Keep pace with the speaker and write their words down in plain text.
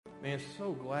Man,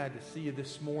 so glad to see you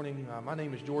this morning. My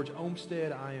name is George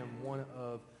Olmstead. I am one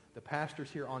of the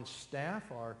pastors here on staff.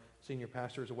 Our senior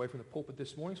pastor is away from the pulpit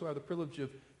this morning, so I have the privilege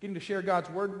of getting to share God's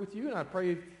Word with you. And I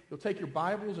pray you'll take your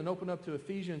Bibles and open up to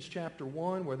Ephesians chapter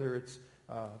 1, whether it's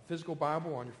a physical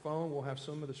Bible or on your phone. We'll have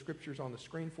some of the scriptures on the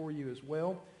screen for you as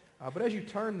well. But as you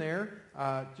turn there,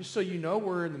 just so you know,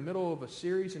 we're in the middle of a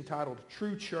series entitled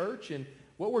True Church. And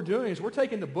what we're doing is we're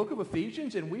taking the book of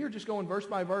Ephesians and we are just going verse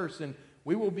by verse. And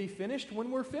we will be finished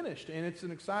when we're finished. And it's an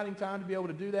exciting time to be able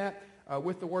to do that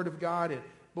with the Word of God.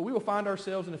 But we will find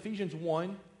ourselves in Ephesians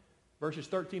 1, verses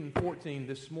 13 and 14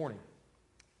 this morning.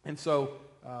 And so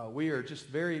we are just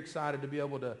very excited to be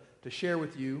able to share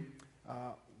with you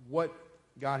what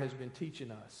God has been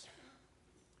teaching us.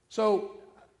 So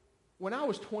when I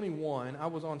was 21, I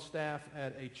was on staff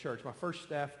at a church. My first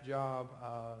staff job,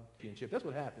 championship. That's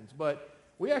what happens. But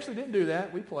we actually didn't do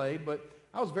that. We played, but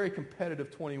I was a very competitive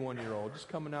 21-year-old, just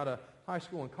coming out of high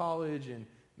school and college, and,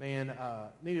 man,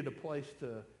 needed a place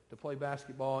to play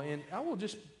basketball. And I will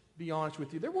just be honest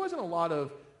with you, there wasn't a lot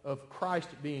of Christ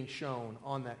being shown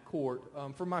on that court.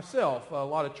 For myself, a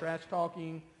lot of trash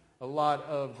talking, a lot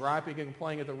of griping and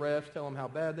complaining at the refs, telling them how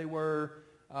bad they were.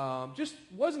 Just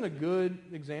wasn't a good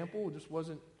example. Just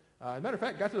wasn't. As a matter of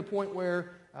fact, got to the point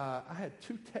where I had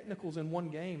 2 technicals in one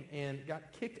game and got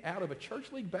kicked out of a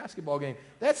church league basketball game.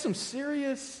 That's some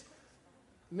serious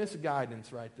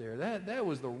misguidance right there. That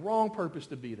was the wrong purpose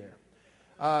to be there.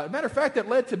 As a matter of fact, that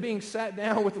led to being sat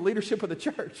down with the leadership of the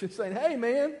church and saying, "Hey,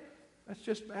 man, that's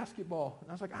just basketball." And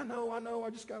I was like, I know,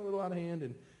 I just got a little out of hand,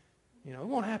 and, it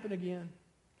won't happen again.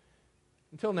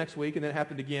 Until next week, and then it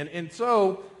happened again. And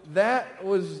so that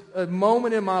was a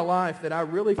moment in my life that I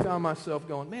really found myself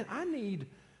going, man, I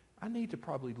need to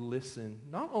probably listen,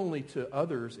 not only to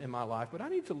others in my life, but I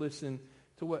need to listen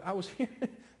to what I was hearing,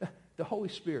 the Holy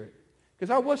Spirit.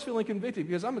 Because I was feeling convicted,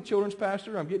 because I'm a children's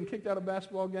pastor. I'm getting kicked out of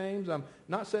basketball games. I'm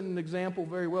not setting an example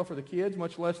very well for the kids,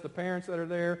 much less the parents that are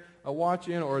there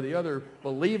watching, or the other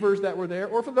believers that were there,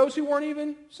 or for those who weren't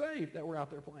even saved that were out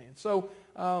there playing. So,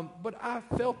 but I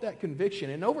felt that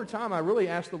conviction. And over time, I really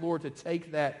asked the Lord to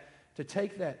take that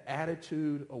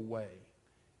attitude away.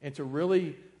 And to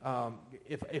really,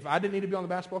 if I didn't need to be on the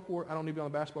basketball court, I don't need to be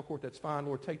on the basketball court, that's fine.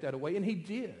 Lord, take that away. And He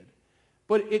did.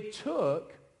 But it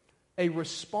took a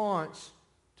response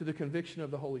to the conviction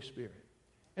of the Holy Spirit.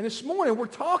 And this morning we're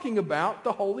talking about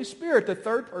the Holy Spirit, the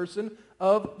third person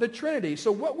of the Trinity.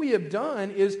 So what we have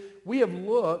done is we have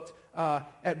looked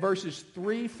at verses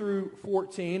 3 through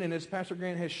 14, and as Pastor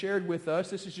Grant has shared with us,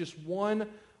 this is just one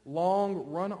long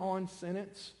run-on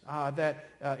sentence that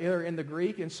are in the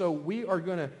Greek. And so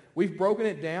we've broken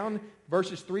it down.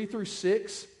 Verses 3 through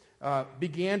 6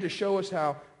 began to show us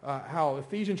how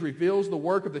Ephesians reveals the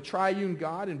work of the triune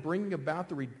God in bringing about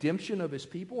the redemption of His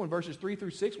people. In verses 3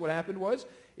 through 6, what happened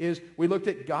is we looked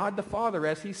at God the Father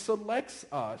as He selects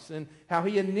us and how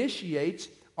He initiates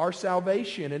our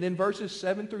salvation. And in verses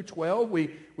 7 through 12,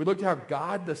 we looked at how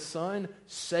God the Son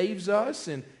saves us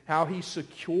and how He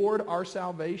secured our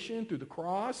salvation through the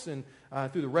cross and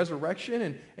through the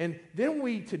resurrection. And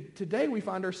then today we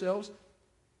find ourselves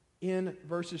in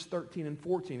verses 13 and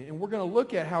 14. And we're going to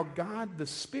look at how God the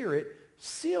Spirit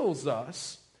seals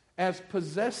us as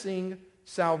possessing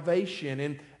salvation.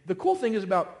 And the cool thing is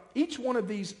about each one of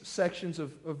these sections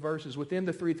of verses within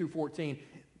the 3 through 14,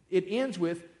 it ends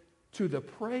with, "to the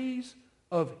praise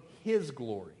of His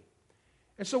glory."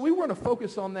 And so we want to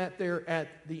focus on that there at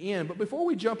the end. But before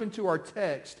we jump into our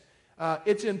text,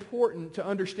 it's important to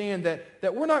understand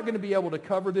that we're not going to be able to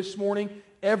cover this morning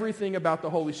everything about the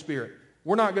Holy Spirit.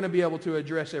 We're not going to be able to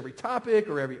address every topic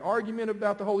or every argument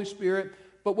about the Holy Spirit,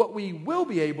 but what we will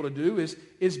be able to do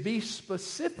is be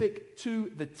specific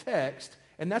to the text,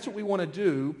 and that's what we want to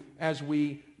do as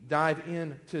we dive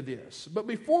into this. But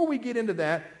before we get into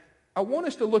that, I want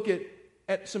us to look at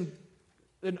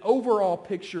an overall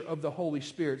picture of the Holy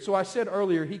Spirit. So I said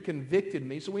earlier, He convicted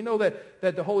me, so we know that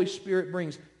the Holy Spirit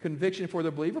brings conviction for the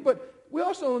believer, but we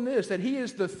also know this, that He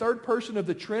is the third person of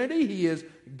the Trinity. He is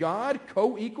God,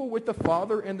 co-equal with the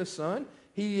Father and the Son.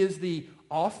 He is the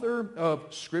author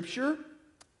of Scripture.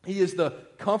 He is the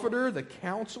comforter, the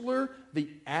counselor, the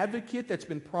advocate that's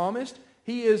been promised.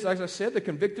 He is, as I said, the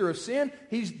convictor of sin.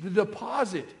 He's the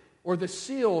deposit or the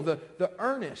seal, the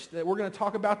earnest that we're going to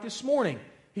talk about this morning.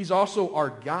 He's also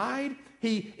our guide.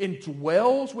 He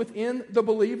indwells within the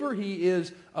believer. He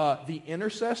is the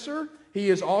intercessor. He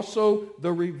is also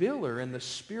the revealer and the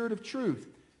Spirit of truth.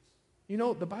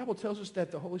 The Bible tells us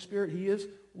that the Holy Spirit, He is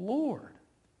Lord.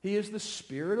 He is the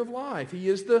Spirit of life. He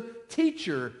is the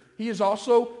teacher. He is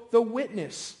also the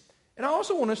witness. And I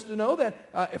also want us to know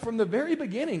that from the very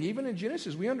beginning, even in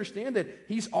Genesis, we understand that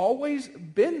he's always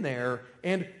been there,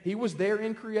 and he was there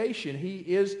in creation. He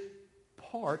is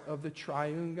part of the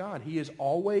triune God. He has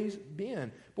always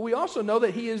been. But we also know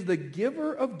that he is the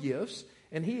giver of gifts,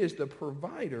 and he is the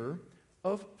provider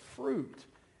of fruit.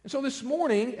 And so this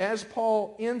morning, as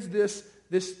Paul ends this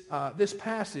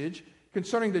passage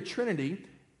concerning the Trinity,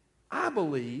 I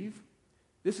believe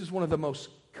this is one of the most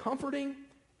comforting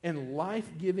and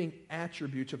life-giving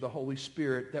attributes of the Holy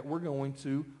Spirit that we're going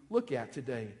to look at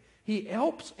today. He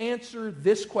helps answer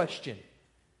this question: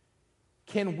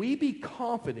 can we be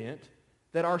confident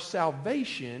that our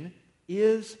salvation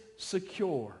is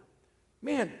secure?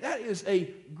 Man, that is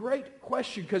a great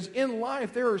question, because in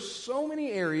life there are so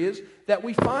many areas that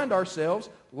we find ourselves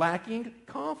lacking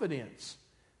confidence.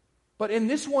 But in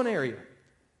this one area,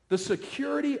 the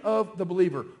security of the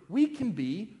believer, we can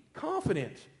be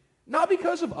confident. Not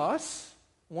because of us,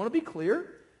 I want to be clear,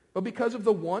 but because of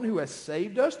the one who has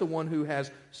saved us, the one who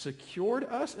has secured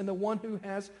us, and the one who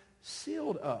has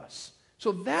sealed us.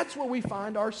 So that's where we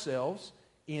find ourselves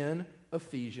in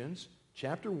Ephesians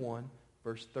chapter 1,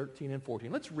 verse 13 and 14.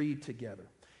 Let's read together.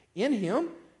 In him,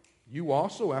 you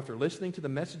also, after listening to the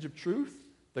message of truth,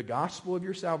 the gospel of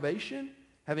your salvation,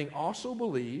 having also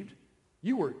believed,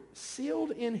 you were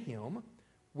sealed in him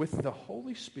with the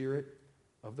Holy Spirit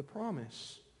of the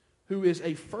promise, who is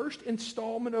a first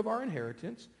installment of our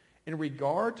inheritance in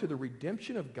regard to the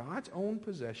redemption of God's own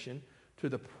possession, to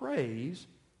the praise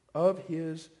of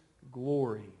his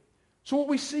glory. So what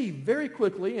we see very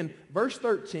quickly in verse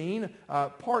 13,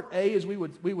 part A, as we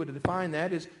would define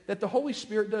that, is that the Holy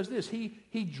Spirit does this.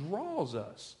 He draws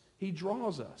us. He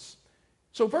draws us.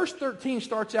 So verse 13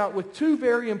 starts out with two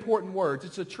very important words.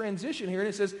 It's a transition here, and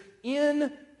it says,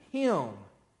 in him.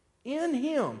 In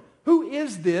him. Who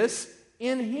is this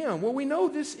in him? Well, we know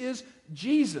this is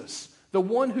Jesus, the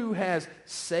one who has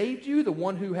saved you, the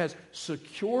one who has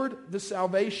secured the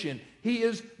salvation. He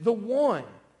is the one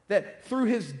that through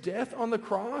his death on the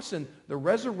cross and the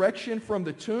resurrection from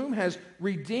the tomb has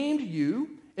redeemed you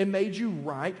and made you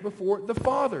right before the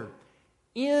Father.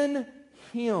 In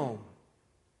him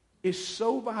is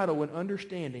so vital in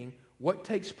understanding what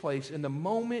takes place in the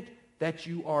moment that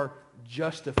you are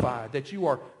justified, that you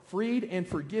are freed and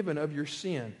forgiven of your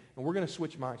sin. And we're going to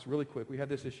switch mics really quick. We had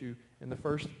this issue in the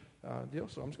first deal,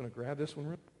 so I'm just going to grab this one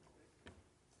real quick.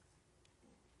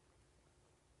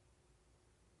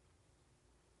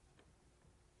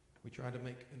 We tried to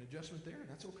make an adjustment there, and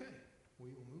that's okay. We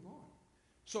will move on.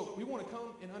 So we want to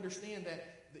come and understand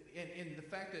that, and the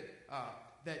fact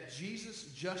that Jesus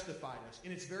justified us.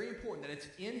 And it's very important that it's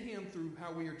in him through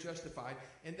how we are justified,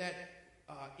 and that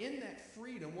in that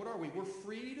freedom, what are we? We're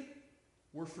freed.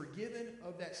 We're forgiven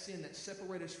of that sin that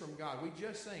separated us from God. We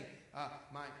just sang,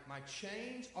 my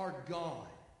chains are gone.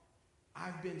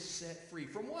 I've been set free.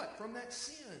 From what? From that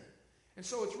sin. And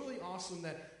so it's really awesome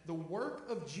that the work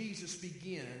of Jesus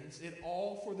begins it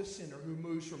all for the sinner who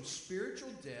moves from spiritual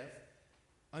death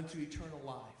unto eternal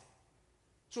life.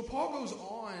 So Paul goes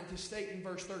on to state in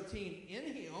verse 13,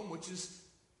 in him, which is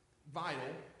vital,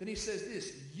 then he says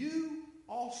this, you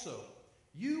also.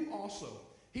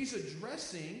 He's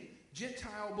addressing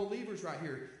Gentile believers right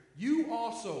here. You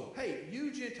also, hey,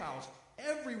 you Gentiles,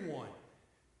 everyone,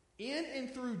 in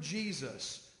and through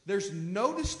Jesus, there's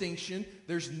no distinction.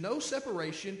 There's no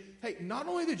separation. Hey, not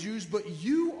only the Jews, but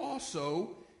you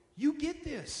also, you get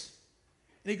this.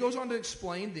 And he goes on to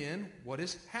explain then what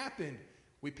has happened.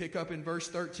 We pick up in verse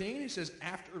 13. He says,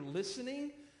 after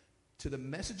listening to the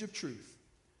message of truth,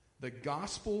 the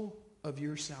gospel of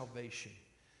your salvation.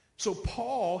 So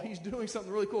Paul, he's doing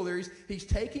something really cool there. He's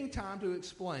taking time to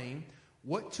explain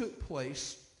what took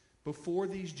place before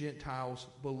these Gentiles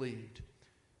believed.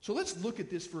 So let's look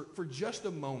at this for just a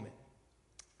moment.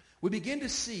 We begin to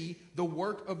see the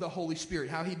work of the Holy Spirit,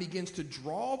 how he begins to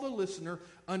draw the listener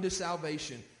unto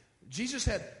salvation. Jesus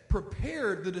had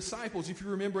prepared the disciples, if you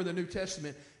remember in the New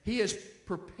Testament, he has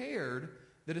prepared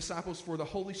the disciples for the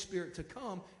Holy Spirit to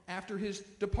come after his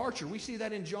departure. We see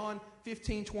that in John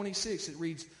 15:26. It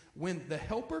reads, when the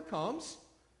Helper comes,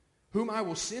 whom I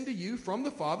will send to you from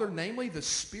the Father, namely the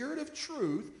Spirit of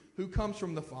truth who comes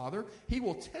from the Father, he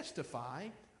will testify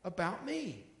about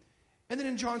me. And then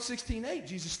in John 16:8,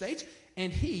 Jesus states,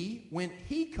 and he, when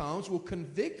he comes, will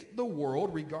convict the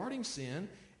world regarding sin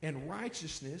and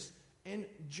righteousness and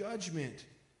judgment.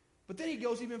 But then he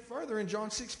goes even further in John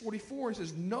 6:44 and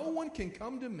says, no one can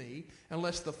come to me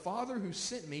unless the Father who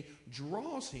sent me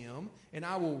draws him, and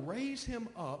I will raise him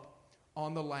up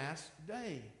on the last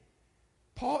day.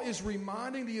 Paul is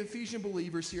reminding the Ephesian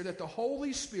believers here that the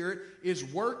Holy Spirit is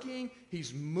working,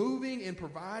 he's moving and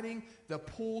providing the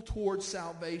pull towards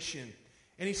salvation.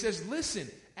 And he says, listen,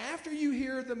 after you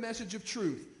hear the message of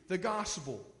truth, the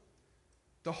gospel,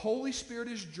 the Holy Spirit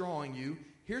is drawing you.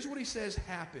 Here's what he says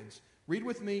happens. Read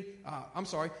with me.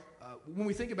 When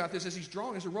we think about this, as he's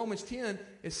drawing us in Romans 10,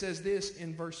 it says this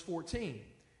in verse 14.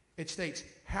 It states,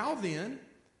 how then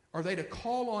are they to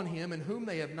call on him in whom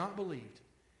they have not believed?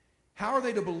 How are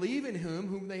they to believe in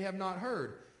whom they have not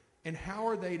heard? And how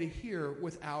are they to hear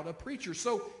without a preacher?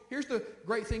 So here's the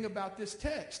great thing about this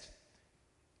text.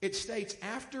 It states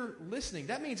after listening.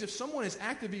 That means if someone is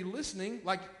actively listening,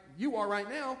 like you are right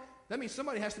now, that means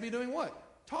somebody has to be doing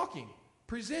what? Talking,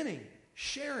 presenting,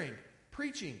 sharing,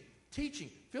 preaching, teaching,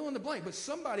 fill in the blank. But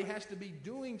somebody has to be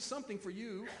doing something for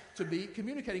you to be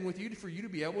communicating with you, for you to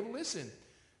be able to listen.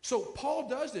 So Paul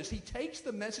does this. He takes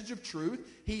the message of truth.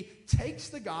 He takes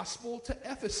the gospel to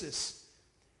Ephesus.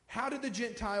 How did the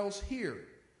Gentiles hear?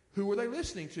 Who were they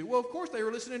listening to? Well, of course, they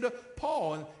were listening to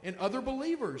Paul and other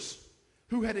believers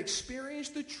who had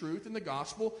experienced the truth in the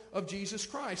gospel of Jesus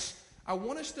Christ. I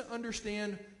want us to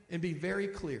understand and be very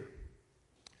clear.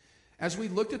 As we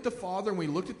looked at the Father and we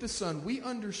looked at the Son, we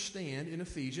understand in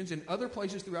Ephesians and other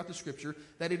places throughout the Scripture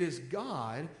that it is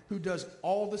God who does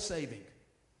all the saving.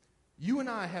 You and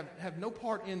I have no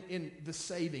part in the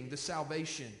saving, the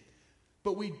salvation.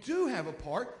 But we do have a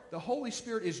part. The Holy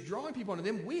Spirit is drawing people unto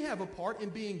them. We have a part in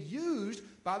being used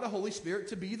by the Holy Spirit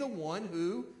to be the one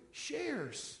who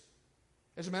shares.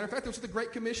 As a matter of fact, that's what the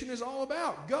Great Commission is all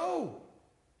about. Go.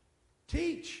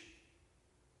 Teach.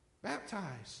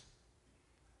 Baptize.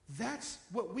 That's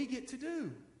what we get to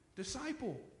do.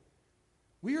 Disciple.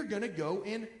 We are going to go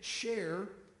and share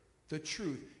the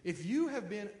truth. If you have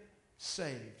been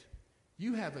saved,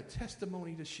 you have a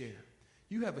testimony to share.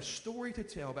 You have a story to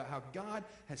tell about how God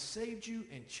has saved you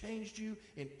and changed you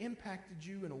and impacted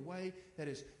you in a way that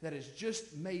has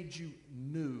just made you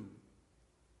new,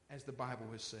 as the Bible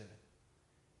has said.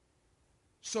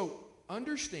 So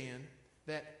understand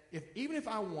that even if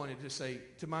I wanted to say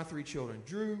to my 3 children,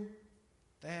 Drew,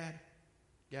 Thad,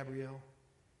 Gabrielle,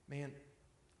 man,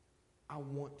 I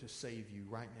want to save you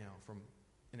right now from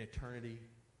an eternity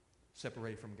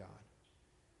separated from God.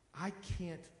 I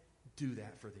can't do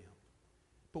that for them.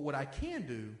 But what I can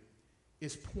do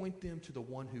is point them to the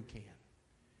one who can.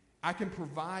 I can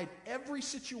provide every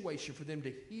situation for them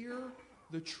to hear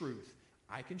the truth.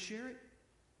 I can share it.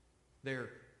 Their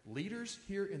leaders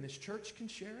here in this church can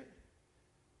share it.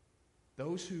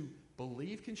 Those who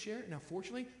believe can share it. Now,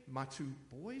 fortunately, my 2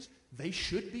 boys, they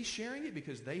should be sharing it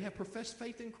because they have professed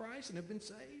faith in Christ and have been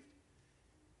saved.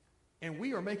 And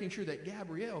we are making sure that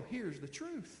Gabrielle hears the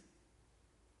truth.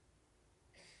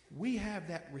 We have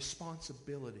that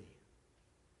responsibility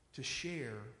to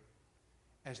share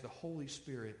as the Holy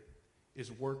Spirit is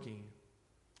working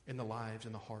in the lives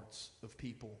and the hearts of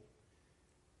people.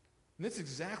 And that's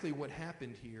exactly what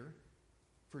happened here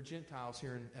for Gentiles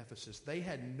here in Ephesus. They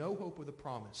had no hope of the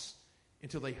promise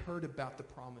until they heard about the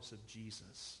promise of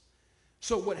Jesus.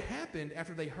 So what happened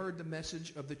after they heard the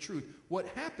message of the truth? What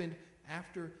happened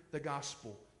after the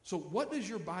gospel? So what does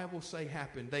your Bible say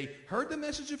happened? They heard the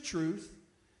message of truth.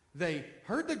 They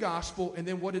heard the gospel, and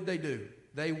then what did they do?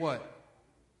 They what?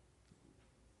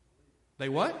 They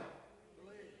what?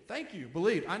 Believed. Thank you.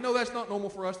 Believed. I know that's not normal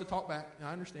for us to talk back.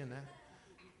 I understand that.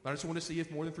 But I just want to see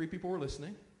if more than 3 people were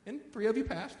listening. And 3 of you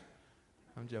passed.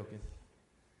 I'm joking.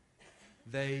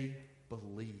 They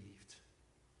believed.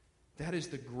 That is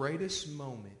the greatest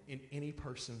moment in any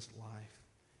person's life.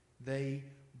 They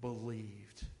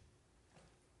believed.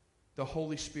 The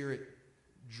Holy Spirit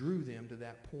drew them to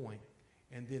that point.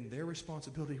 And then their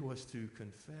responsibility was to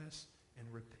confess and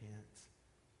repent.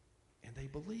 And they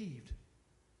believed.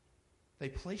 They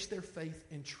placed their faith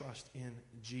and trust in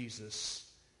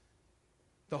Jesus.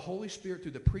 The Holy Spirit,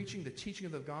 through the preaching, the teaching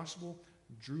of the gospel,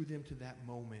 drew them to that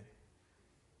moment.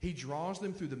 He draws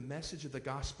them through the message of the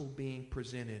gospel being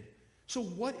presented. So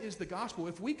what is the gospel?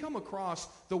 If we come across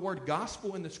the word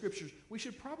gospel in the scriptures, we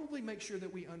should probably make sure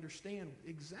that we understand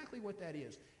exactly what that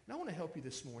is. And I want to help you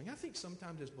this morning. I think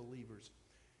sometimes as believers,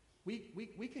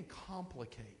 we can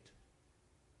complicate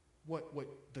what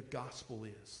the gospel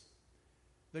is.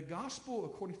 The gospel,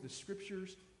 according to the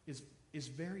scriptures, is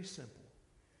very simple.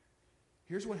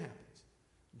 Here's what happens.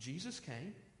 Jesus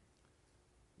came.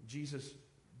 Jesus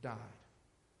died.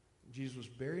 Jesus was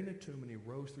buried in a tomb and he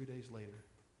rose 3 days later.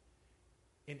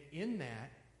 And in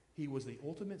that, he was the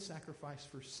ultimate sacrifice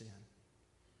for sin.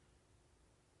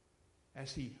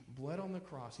 As he bled on the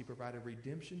cross, he provided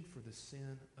redemption for the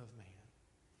sin of man.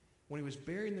 When he was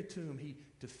buried in the tomb, he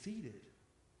defeated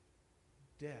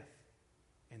death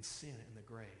and sin in the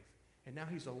grave. And now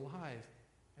he's alive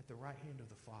at the right hand of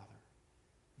the Father.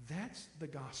 That's the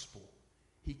gospel.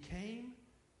 He came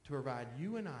to provide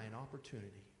you and I an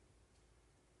opportunity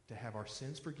to have our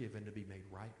sins forgiven, to be made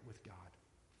right with God.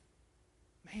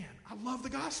 Man, I love the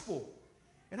gospel.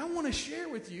 And I want to share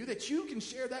with you that you can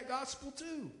share that gospel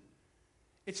too.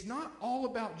 It's not all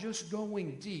about just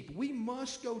going deep. We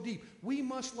must go deep. We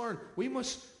must learn. We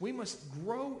must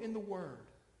grow in the Word.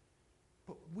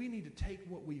 But we need to take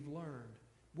what we've learned,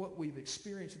 what we've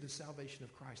experienced in the salvation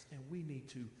of Christ, and we need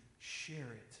to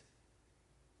share it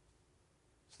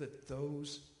so that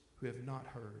those who have not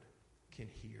heard can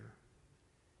hear.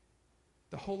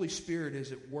 The Holy Spirit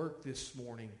is at work this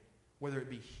morning, whether it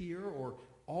be here or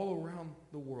all around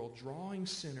the world, drawing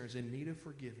sinners in need of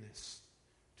forgiveness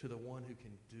to the one who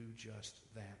can do just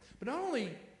that. But not only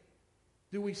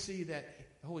do we see that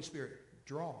the Holy Spirit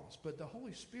draws, but the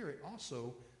Holy Spirit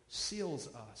also seals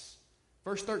us.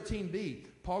 Verse 13b,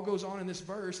 Paul goes on in this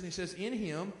verse and he says, in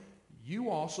him you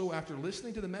also, after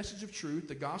listening to the message of truth,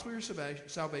 the gospel of your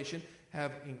salvation,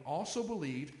 having also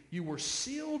believed, you were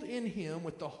sealed in him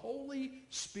with the Holy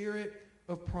Spirit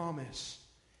of promise.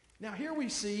 Now here we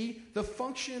see the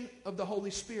function of the Holy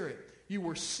Spirit. You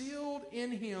were sealed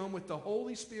in him with the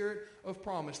Holy Spirit of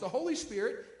promise. The Holy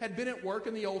Spirit had been at work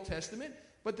in the Old Testament,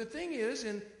 but the thing is,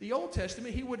 in the Old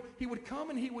Testament, he would come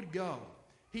and he would go.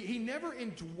 He never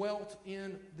indwelt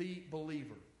in the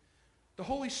believer. The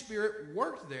Holy Spirit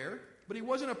worked there, but he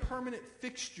wasn't a permanent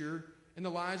fixture in the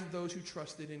lives of those who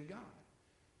trusted in God.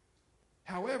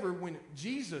 However, when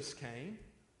Jesus came,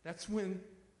 that's when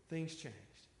things changed.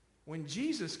 When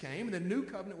Jesus came and the new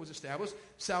covenant was established,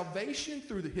 salvation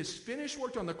through his finished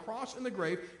work on the cross and the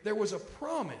grave, there was a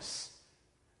promise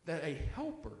that a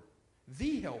helper,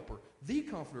 the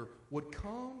comforter, would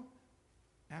come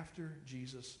after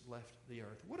Jesus left the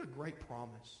earth. What a great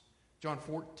promise. John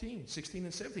 14, 16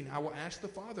 and 17, I will ask the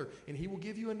Father, and he will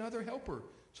give you another helper,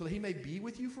 so that he may be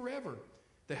with you forever.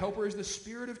 The helper is the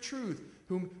Spirit of truth,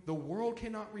 whom the world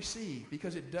cannot receive,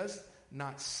 because it does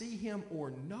not see him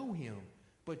or know him.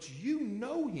 But you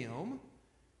know him,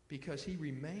 because he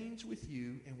remains with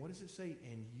you, and what does it say?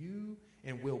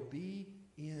 And will be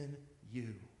in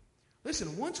you.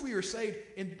 Listen, once we are saved,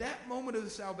 in that moment of the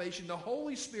salvation, the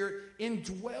Holy Spirit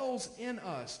indwells in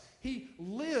us. He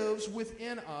lives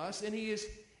within us, and he is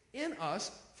in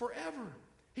us forever.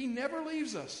 He never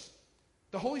leaves us.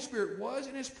 The Holy Spirit was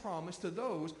and is promised to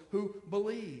those who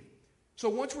believe. So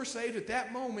once we're saved, at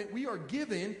that moment, we are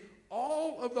given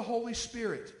all of the Holy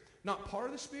Spirit. Not part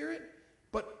of the Spirit,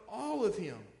 but all of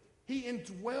him. He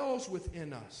indwells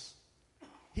within us.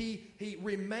 He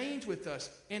remains with us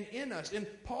and in us. And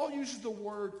Paul uses the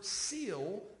word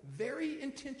seal very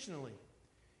intentionally.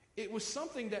 It was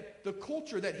something that the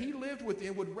culture that he lived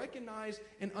within would recognize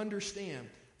and understand.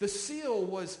 The seal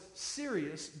was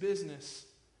serious business.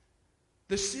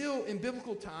 The seal in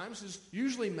biblical times is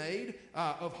usually made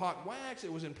of hot wax.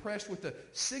 It was impressed with the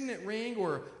signet ring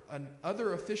or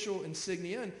another official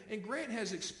insignia. And Grant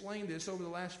has explained this over the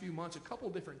last few months a couple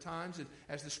different times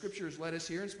as the Scriptures led us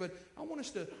here. But I want us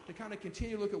to kind of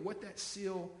continue to look at what that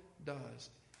seal does.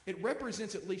 It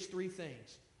represents at least three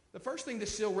things. The first thing the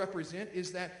seal represents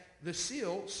is that the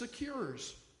seal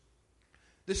secures.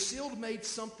 The seal made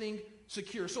something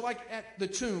secure. So like at the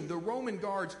tomb, the Roman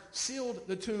guards sealed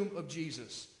the tomb of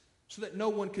Jesus so that no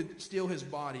one could steal his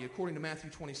body, according to Matthew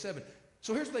 27.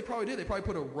 So here's what they probably did. They probably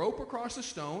put a rope across the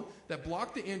stone that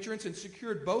blocked the entrance and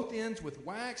secured both ends with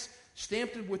wax,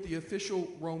 stamped it with the official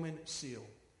Roman seal.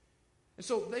 And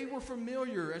so they were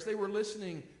familiar as they were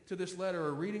listening to this letter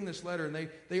or reading this letter, and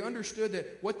they understood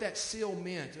that what that seal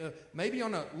meant. Maybe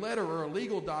on a letter or a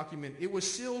legal document, it was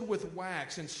sealed with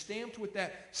wax and stamped with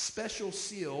that special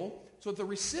seal so that the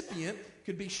recipient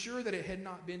could be sure that it had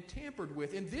not been tampered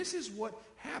with. And this is what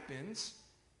happens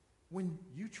when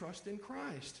you trust in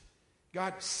Christ.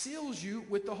 God seals you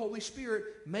with the Holy Spirit,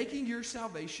 making your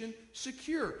salvation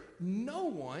secure. No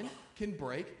one can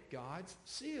break God's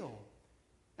seal.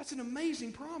 That's an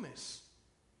amazing promise.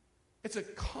 It's a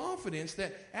confidence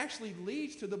that actually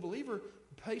leads to the believer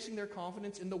placing their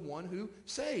confidence in the one who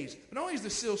saves. But not only is the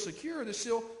seal secure, the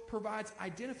seal provides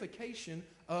identification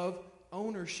of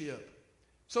ownership.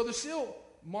 So the seal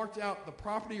marked out the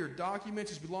property or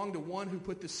documents as belonging to one who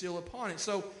put the seal upon it.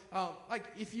 So like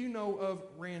if you know of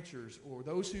ranchers or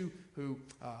those who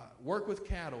work with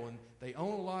cattle and they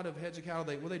own a lot of heads of cattle,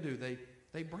 what do?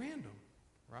 They brand them,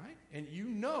 right? And you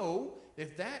know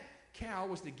if that cow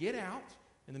was to get out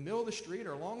in the middle of the street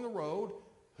or along the road,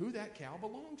 who that cow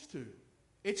belongs to.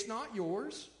 It's not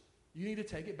yours. You need to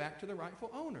take it back to the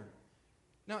rightful owner.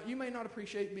 Now, you may not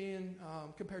appreciate being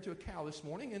compared to a cow this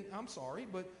morning, and I'm sorry,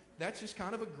 but that's just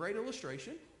kind of a great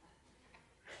illustration.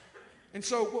 And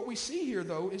so what we see here,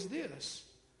 though, is this,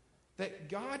 that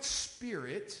God's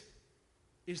Spirit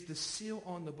is the seal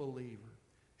on the believer,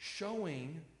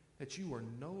 showing that you are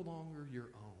no longer your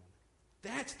own.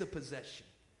 That's the possession.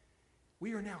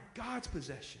 We are now God's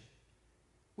possession.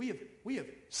 We have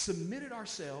submitted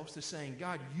ourselves to saying,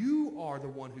 God, you are the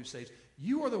one who saves.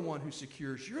 You are the one who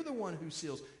secures. You're the one who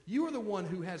seals. You are the one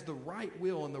who has the right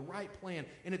will and the right plan,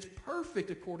 and it's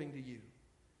perfect according to you.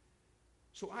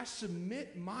 So I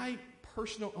submit my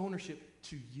personal ownership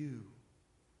to you.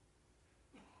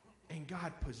 And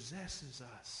God possesses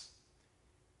us.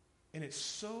 And it's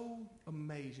so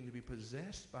amazing to be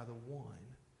possessed by the one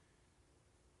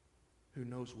who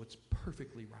knows what's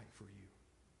perfectly right for you.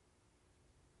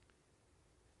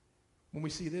 When we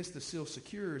see this, the seal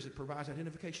secures, it provides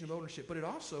identification of ownership, but it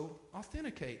also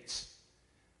authenticates.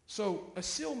 So a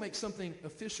seal makes something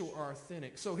official or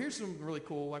authentic. So here's some really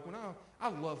cool, like when I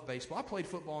love baseball. I played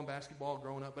football and basketball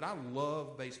growing up, but I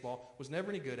love baseball. Was never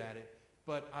any good at it,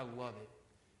 but I love it.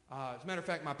 As a matter of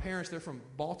fact, my parents, they're from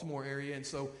Baltimore area, and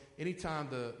so anytime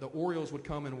the Orioles would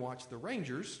come and watch the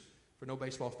Rangers, for no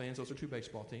baseball fans, those are two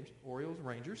baseball teams, Orioles and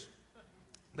Rangers,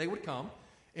 they would come,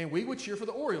 and we would cheer for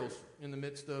the Orioles in the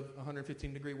midst of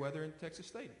 115-degree weather in Texas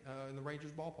State, in the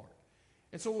Rangers ballpark.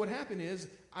 And so what happened is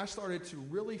I started to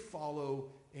really follow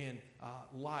and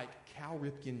like Cal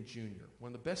Ripken Jr.,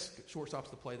 one of the best shortstops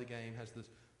to play the game, has the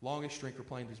longest streak for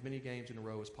playing as many games in a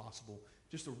row as possible,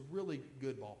 just a really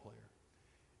good ball player.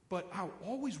 But I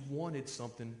always wanted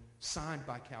something signed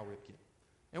by Cal Ripken.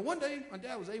 And one day, my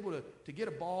dad was able to get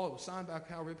a ball that was signed by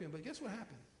Cal Ripken, but guess what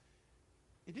happened?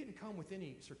 It didn't come with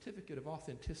any certificate of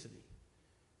authenticity.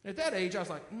 And at that age, I was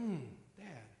like, Dad,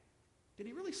 did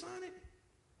he really sign it?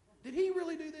 Did he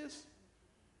really do this?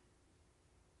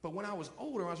 But when I was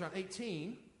older, I was around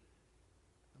 18,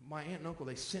 my aunt and uncle,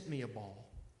 they sent me a ball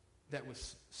that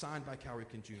was signed by Cal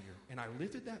Ripken Jr. And I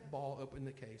lifted that ball up in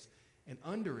the case, and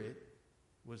under it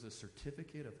was a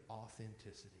certificate of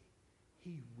authenticity.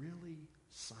 He really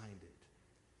signed it.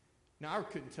 Now, I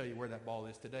couldn't tell you where that ball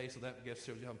is today, so that I guess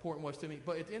shows you how important it was to me.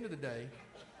 But at the end of the day,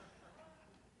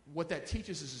 what that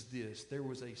teaches us is this. There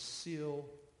was a seal.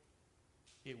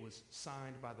 It was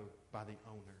signed by the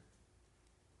owner.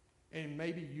 And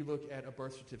maybe you look at a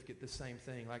birth certificate, the same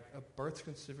thing. Like a birth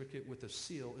certificate with a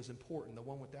seal is important. The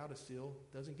one without a seal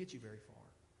doesn't get you very far.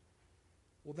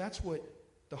 Well, that's what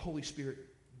the Holy Spirit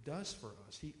does for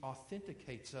us. He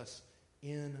authenticates us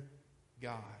in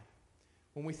God.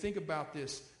 When we think about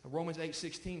this, Romans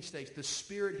 8:16 states, the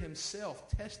Spirit himself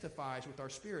testifies with our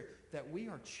spirit that we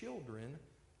are children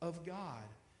of God.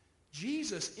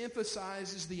 Jesus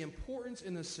emphasizes the importance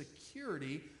and the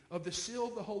security of the seal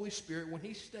of the Holy Spirit when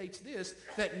he states this,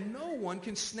 that no one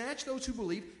can snatch those who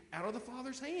believe out of the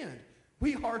Father's hand.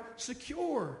 We are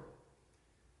secure.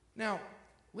 Now,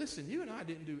 listen, you and I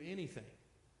didn't do anything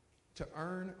to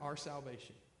earn our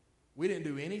salvation. We didn't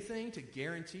do anything to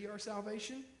guarantee our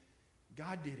salvation.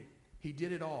 God did it. He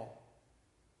did it all.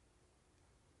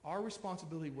 Our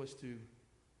responsibility was to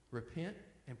repent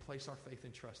and place our faith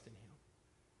and trust in him.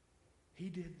 He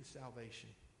did the salvation.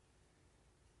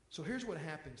 So here's what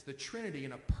happens. The Trinity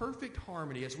in a perfect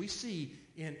harmony, as we see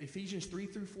in Ephesians 3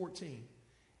 through 14,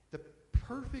 the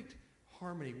perfect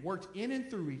harmony worked in and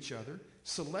through each other,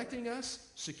 selecting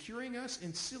us, securing us,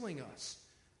 and sealing us.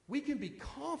 We can be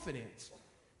confident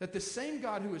that the same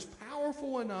God who is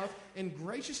powerful enough and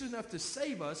gracious enough to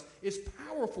save us is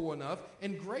powerful enough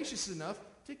and gracious enough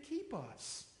to keep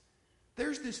us.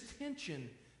 There's this tension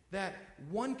that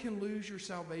one can lose your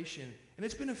salvation. And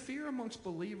it's been a fear amongst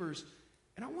believers.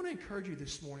 And I want to encourage you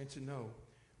this morning to know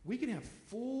we can have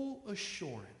full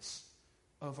assurance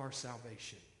of our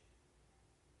salvation.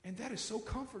 And that is so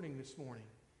comforting this morning.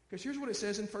 Because here's what it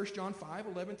says in 1 John 5,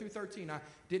 11 through 13. I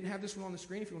didn't have this one on the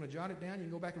screen. If you want to jot it down, you can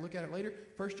go back and look at it later.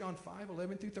 1 John 5,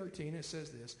 11 through 13, it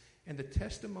says this. And the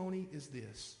testimony is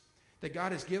this, that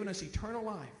God has given us eternal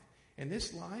life. And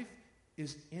this life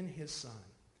is in his Son.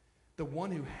 The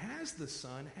one who has the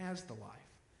Son has the life.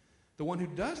 The one who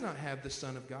does not have the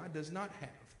Son of God does not have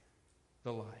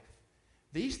the life.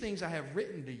 These things I have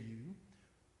written to you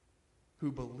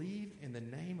who believe in the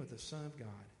name of the Son of God.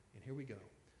 And here we go.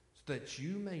 So that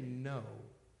you may know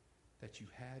that you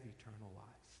have eternal life.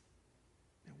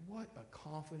 And what a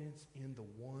confidence in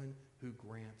the one who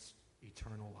grants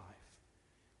eternal life.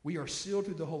 We are sealed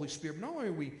through the Holy Spirit. Not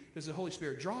only does the Holy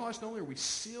Spirit draw us, not only are we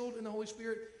sealed in the Holy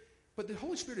Spirit, but the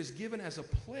Holy Spirit is given as a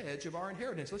pledge of our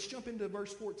inheritance. Let's jump into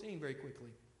verse 14 very quickly.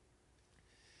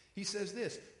 He says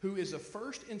this, who is the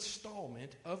first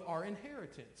installment of our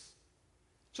inheritance.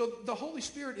 So the Holy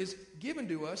Spirit is given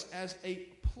to us as a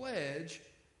pledge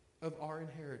of our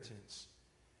inheritance.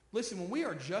 Listen, when we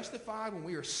are justified, when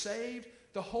we are saved,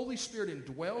 the Holy Spirit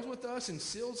indwells with us and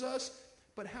seals us.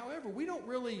 But however, we don't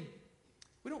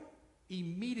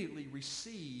immediately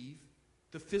receive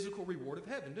the physical reward of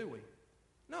heaven, do we?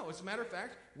 No, as a matter of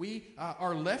fact, we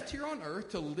are left here on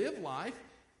earth to live life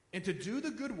and to do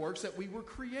the good works that we were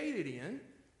created in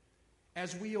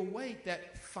as we await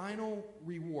that final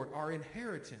reward, our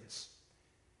inheritance.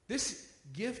 This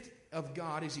gift of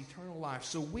God is eternal life.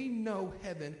 So we know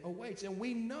heaven awaits, and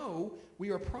we know we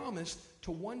are promised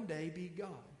to one day be God,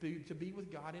 to be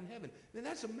with God in heaven. And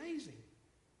that's amazing.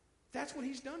 That's what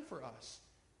he's done for us.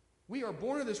 We are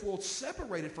born into this world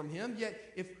separated from him, yet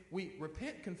if we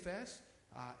repent, confess,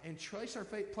 and place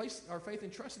our faith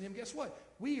and trust in him, guess what?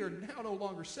 We are now no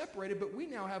longer separated, but we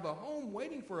now have a home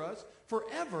waiting for us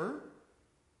forever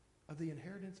of the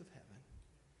inheritance of heaven.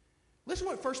 Listen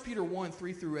to what 1 Peter 1,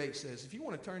 3 through 8 says. If you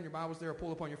want to turn your Bibles there or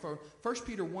pull up on your phone, 1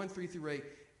 Peter 1, 3 through 8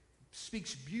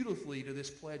 speaks beautifully to this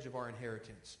pledge of our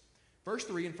inheritance. Verse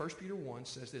 3 in 1 Peter 1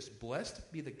 says this,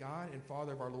 "Blessed be the God and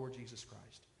Father of our Lord Jesus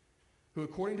Christ, who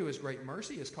according to his great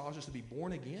mercy has caused us to be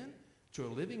born again to a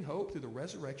living hope through the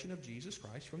resurrection of Jesus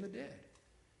Christ from the dead."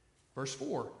 Verse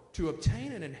 4, "To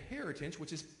obtain an inheritance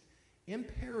which is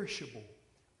imperishable,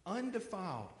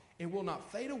 undefiled, and will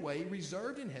not fade away,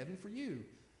 reserved in heaven for you,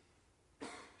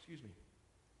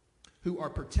 who are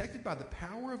protected by the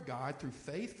power of God through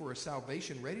faith for a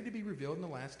salvation ready to be revealed in the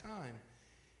last time.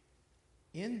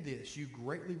 In this you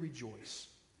greatly rejoice,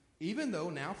 even though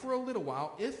now for a little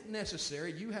while, if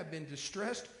necessary, you have been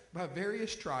distressed by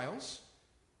various trials."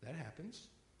 That happens.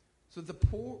 "So the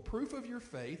proof of your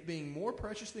faith, being more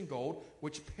precious than gold,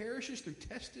 which perishes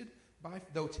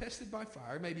though tested by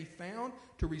fire, may be found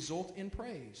to result in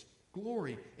praise,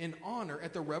 glory, and honor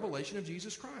at the revelation of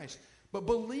Jesus Christ. But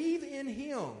believe in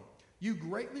him. You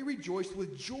greatly rejoice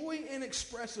with joy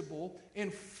inexpressible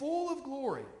and full of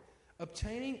glory,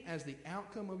 obtaining as the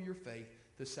outcome of your faith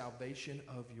the salvation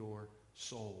of your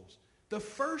souls." The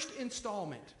first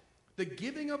installment, the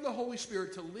giving of the Holy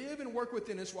Spirit to live and work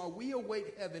within us while we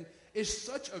await heaven, is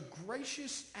such a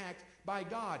gracious act by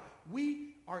God.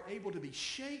 We are able to be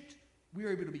shaped. We are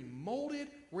able to be molded.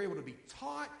 We're able to be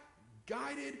taught,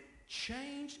 guided,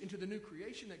 changed into the new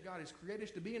creation that God has created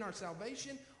us to be in our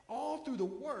salvation, all through the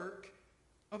work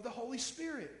of the Holy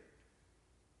Spirit.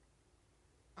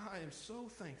 I am so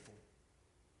thankful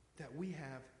that we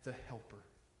have the Helper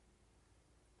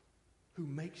who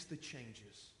makes the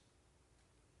changes.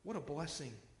 What a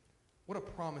blessing. What a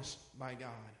promise by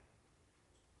God.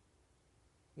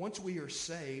 Once we are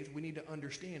saved, we need to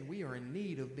understand we are in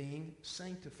need of being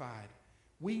sanctified.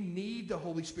 We need the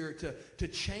Holy Spirit to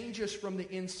change us from the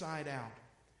inside out.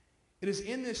 It is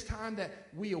in this time that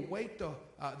we await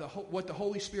what the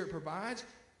Holy Spirit provides,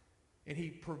 and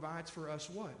he provides for us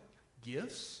what?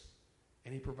 Gifts,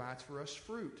 and he provides for us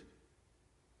fruit.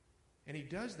 And he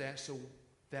does that so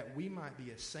that we might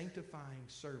be a sanctifying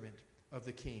servant of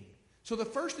the King. So the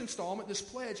first installment, this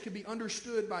pledge, can be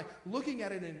understood by looking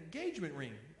at an engagement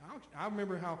ring. I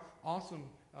remember how awesome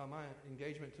my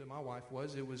engagement to my wife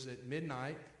was. It was at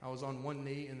midnight. I was on one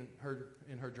knee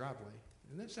in her driveway.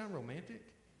 Doesn't that sound romantic?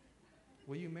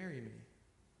 Will you marry me?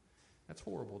 That's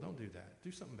horrible. Don't do that.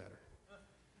 Do something better.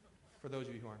 For those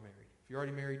of you who aren't married. If you're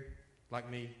already married, like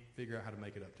me, figure out how to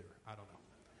make it up to her. I don't know.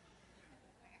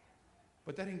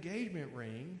 But that engagement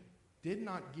ring did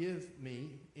not give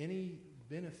me any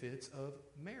benefits of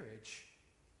marriage.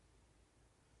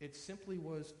 It simply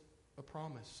was a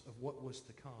promise of what was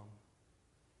to come.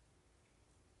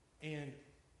 And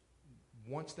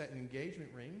once that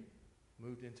engagement ring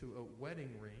moved into a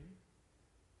wedding ring,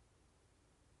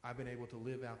 I've been able to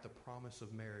live out the promise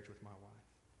of marriage with my wife.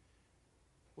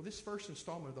 Well, this first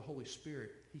installment of the Holy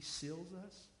Spirit, he seals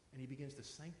us and he begins to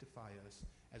sanctify us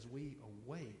as we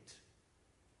await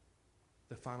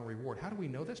the final reward. How do we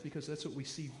know this? Because that's what we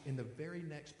see in the very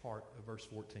next part of verse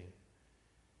 14.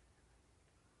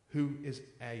 Who is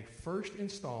a first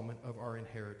installment of our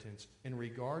inheritance in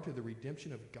regard to the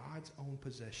redemption of God's own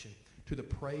possession, to the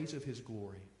praise of his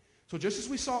glory. So just as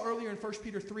we saw earlier in 1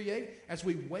 Peter 3:8, as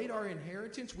we wait our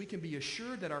inheritance, we can be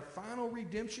assured that our final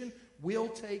redemption will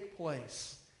take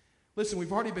place. Listen,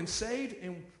 we've already been saved,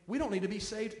 and we don't need to be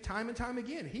saved time and time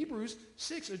again. Hebrews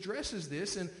 6 addresses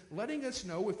this and letting us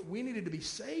know if we needed to be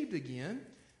saved again,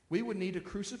 we would need to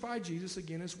crucify Jesus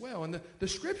again as well. And the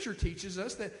Scripture teaches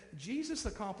us that Jesus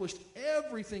accomplished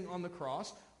everything on the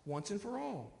cross once and for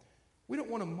all. We don't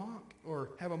want to mock or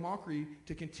have a mockery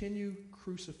to continue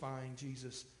crucifying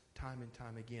Jesus time and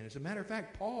time again. As a matter of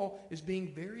fact, Paul is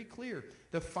being very clear.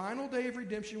 The final day of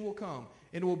redemption will come,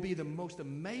 And it will be the most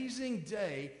amazing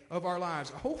day of our lives.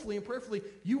 Hopefully and prayerfully,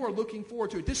 you are looking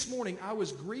forward to it. This morning, I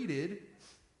was greeted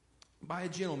by a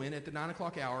gentleman at the 9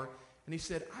 o'clock hour, and he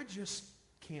said, I just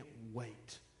can't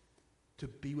wait to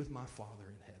be with my Father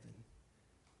in heaven.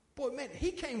 Boy, man,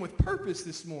 he came with purpose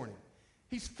this morning.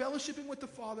 He's fellowshipping with the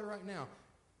Father right now,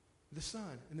 the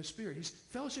Son and the Spirit. He's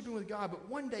fellowshipping with God, but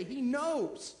one day he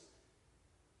knows,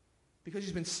 because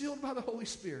he's been sealed by the Holy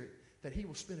Spirit, that he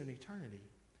will spend an eternity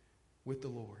with the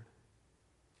Lord.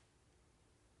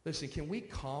 Listen, can we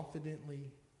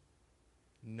confidently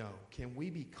know? Can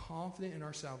we be confident in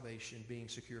our salvation being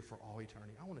secure for all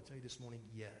eternity? I want to tell you this morning,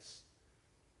 yes.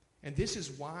 And this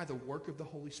is why the work of the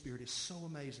Holy Spirit is so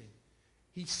amazing.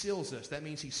 He seals us. That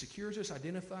means he secures us,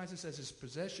 identifies us as his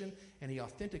possession, and he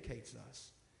authenticates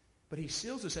us. But he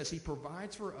seals us as he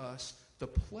provides for us the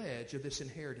pledge of this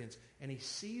inheritance, and he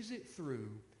sees it through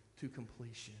to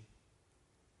completion.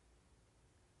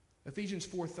 Ephesians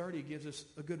 4:30 gives us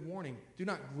a good warning. Do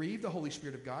not grieve the Holy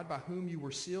Spirit of God, by whom you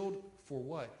were sealed for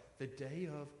what? The day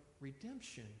of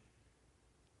redemption.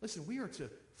 Listen, we are to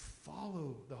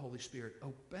follow the Holy Spirit,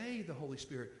 obey the Holy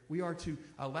Spirit. We are to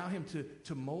allow him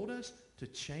to mold us, to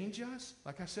change us.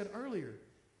 Like I said earlier,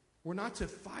 we're not to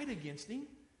fight against him.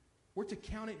 We're to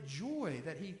count it joy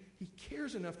that he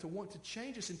cares enough to want to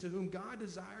change us into whom God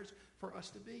desires for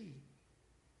us to be.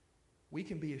 We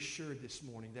can be assured this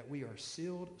morning that we are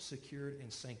sealed, secured,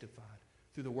 and sanctified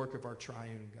through the work of our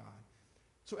triune God.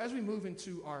 So as we move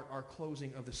into our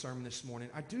closing of the sermon this morning,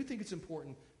 I do think it's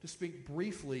important to speak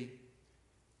briefly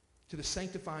to the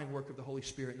sanctifying work of the Holy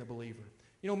Spirit in the believer.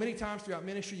 You know, many times throughout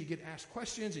ministry you get asked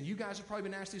questions, and you guys have probably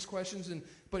been asked these questions,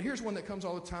 but here's one that comes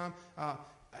all the time.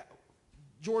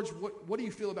 George, what do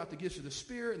you feel about the gifts of the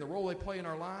Spirit and the role they play in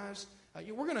our lives?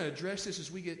 We're going to address this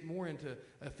as we get more into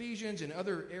Ephesians and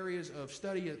other areas of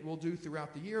study that we'll do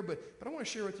throughout the year, but I want to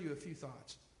share with you a few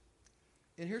thoughts.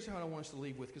 And here's how I want us to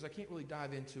leave with, because I can't really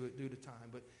dive into it due to time,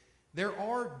 but there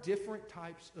are different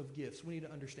types of gifts. We need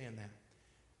to understand that.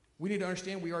 We need to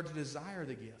understand we are to desire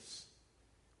the gifts.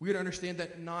 We need to understand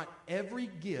that not every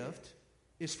gift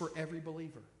is for every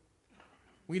believer.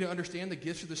 We need to understand the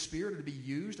gifts of the Spirit are to be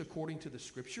used according to the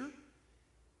Scripture.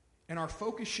 And our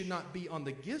focus should not be on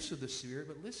the gifts of the Spirit,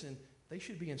 but listen, they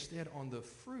should be instead on the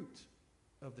fruit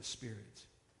of the Spirit.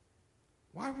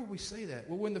 Why would we say that?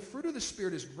 Well, when the fruit of the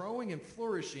Spirit is growing and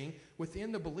flourishing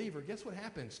within the believer, guess what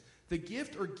happens? The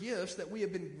gift or gifts that we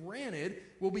have been granted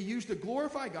will be used to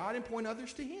glorify God and point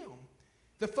others to Him.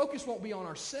 The focus won't be on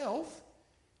ourselves.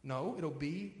 No, it'll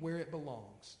be where it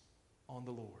belongs, on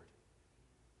the Lord.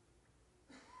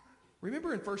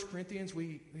 Remember in 1 Corinthians,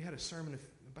 we had a sermon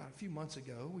about a few months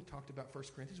ago. We talked about 1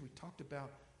 Corinthians. We talked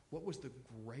about what was the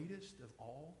greatest of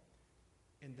all.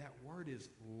 And that word is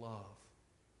love.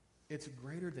 It's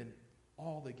greater than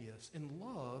all the gifts. And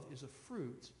love is a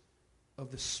fruit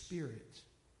of the Spirit.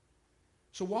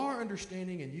 So while our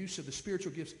understanding and use of the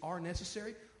spiritual gifts are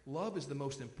necessary, love is the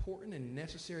most important and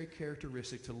necessary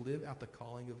characteristic to live out the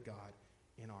calling of God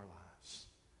in our lives.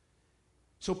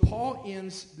 So Paul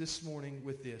ends this morning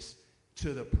with this: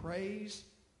 to the praise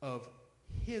of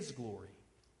His glory,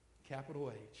 capital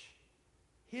H,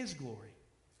 His glory.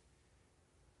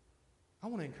 I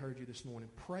want to encourage you this morning.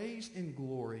 Praise and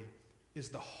glory is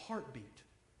the heartbeat,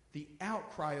 the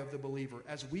outcry of the believer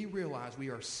as we realize we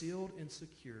are sealed and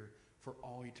secure for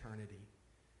all eternity.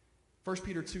 1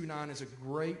 Peter 2:9 is a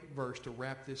great verse to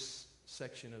wrap this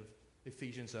section of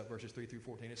Ephesians up, verses 3 through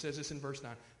 14. It says this in verse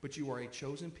 9, "But you are a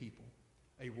chosen people,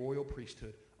 a royal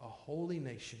priesthood, a holy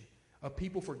nation, a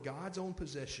people for God's own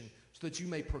possession, so that you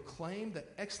may proclaim the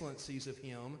excellencies of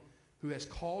Him who has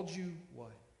called you,"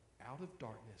 what? "Out of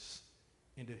darkness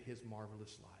into His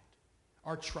marvelous light."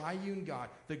 Our triune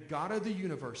God, the God of the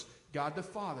universe, God the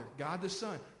Father, God the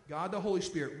Son, God the Holy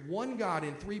Spirit, one God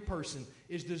in three persons,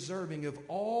 is deserving of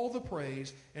all the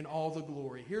praise and all the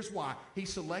glory. Here's why. He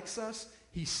selects us,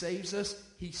 He saves us,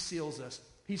 He seals us.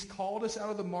 He's called us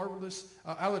out of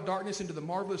the darkness into the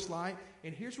marvelous light.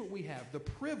 And here's what we have: the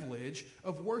privilege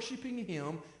of worshiping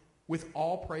Him with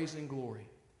all praise and glory.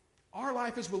 Our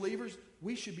life as believers,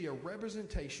 we should be a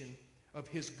representation of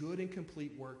His good and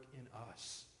complete work in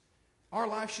us. Our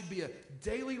life should be a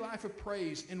daily life of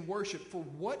praise and worship for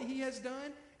what He has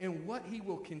done and what He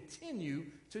will continue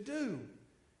to do.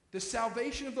 The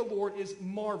salvation of the Lord is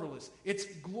marvelous. It's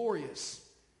glorious.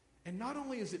 And not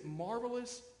only is it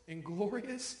marvelous and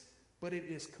glorious, but it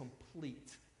is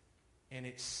complete. And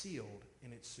it's sealed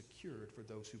and it's secured for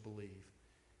those who believe.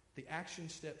 The action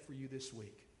step for you this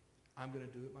week, I'm going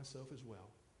to do it myself as well.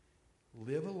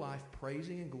 Live a life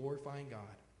praising and glorifying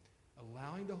God,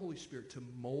 allowing the Holy Spirit to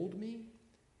mold me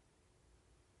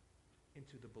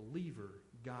into the believer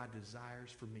God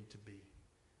desires for me to be.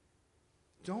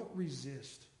 Don't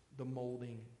resist the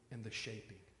molding and the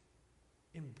shaping.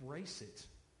 Embrace it.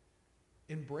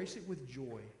 Embrace it with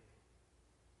joy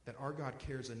that our God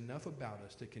cares enough about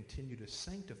us to continue to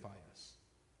sanctify us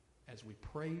as we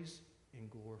praise and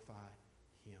glorify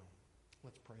Him.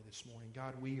 Let's pray this morning.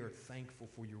 God, we are thankful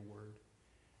for your word.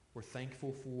 We're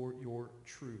thankful for your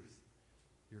truth,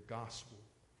 your gospel.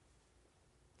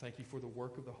 Thank you for the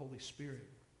work of the Holy Spirit.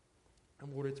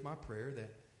 And Lord, it's my prayer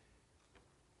that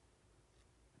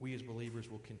we as believers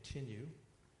will continue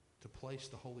to place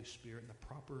the Holy Spirit in the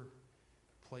proper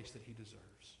place that he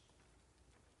deserves,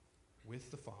 with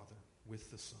the Father,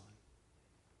 with the Son.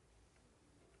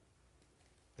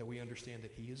 That we understand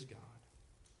that he is God.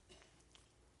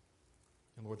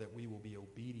 And Lord, that we will be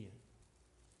obedient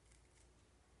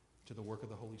to the work of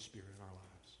the Holy Spirit in our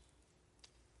lives.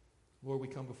 Lord, we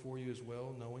come before you as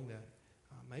well, knowing that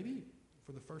maybe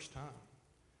for the first time,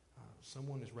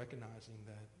 someone is recognizing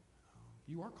that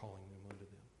you are calling them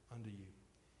unto you.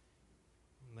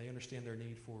 And they understand their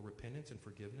need for repentance and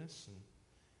forgiveness. And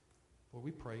Lord,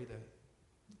 we pray that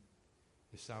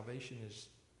the salvation is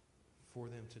for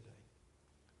them today.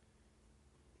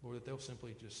 Lord, that they'll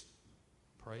simply just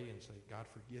pray and say, God,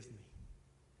 forgive me.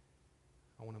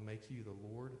 I want to make you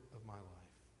the Lord of my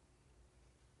life.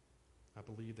 I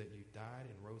believe that you died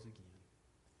and rose again,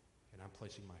 and I'm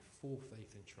placing my full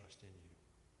faith and trust in you.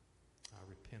 I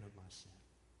repent of my sin.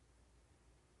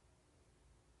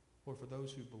 Lord, for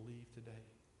those who believe today,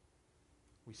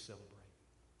 we celebrate.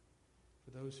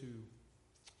 For those who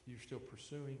you're still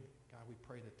pursuing, God, we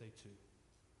pray that they too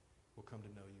will come to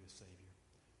know you as Savior.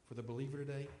 For the believer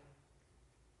today,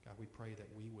 God, we pray that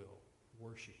we will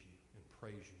worship you and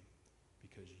praise you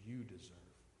because you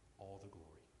deserve all the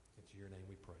glory. It's your name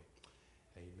we pray.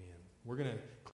 Amen. We're going to